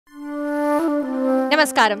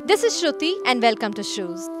Namaskaram, this is Shruti and welcome to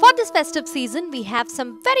Shrus. For this festive season, we have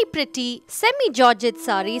some very pretty semi-georgette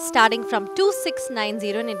sarees starting from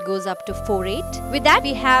 2690 and it goes up to 48. With that,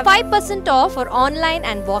 we have 5% off for online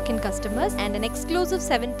and walk-in customers and an exclusive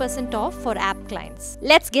 7% off for app clients.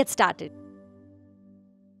 Let's get started.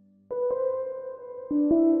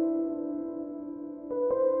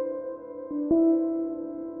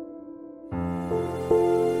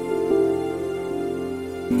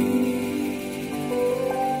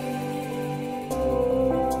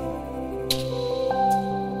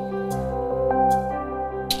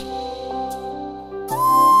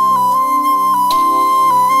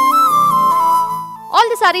 All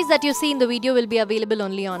the sarees that you see in the video will be available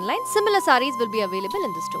only online. Similar sarees will be available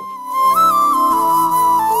in the store.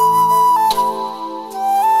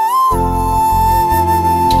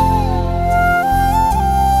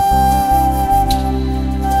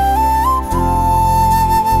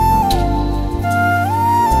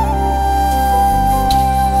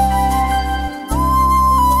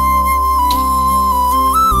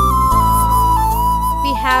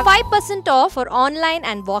 We have 5% off for online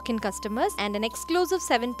and walk-in customers and an exclusive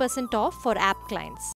 7% off for app clients.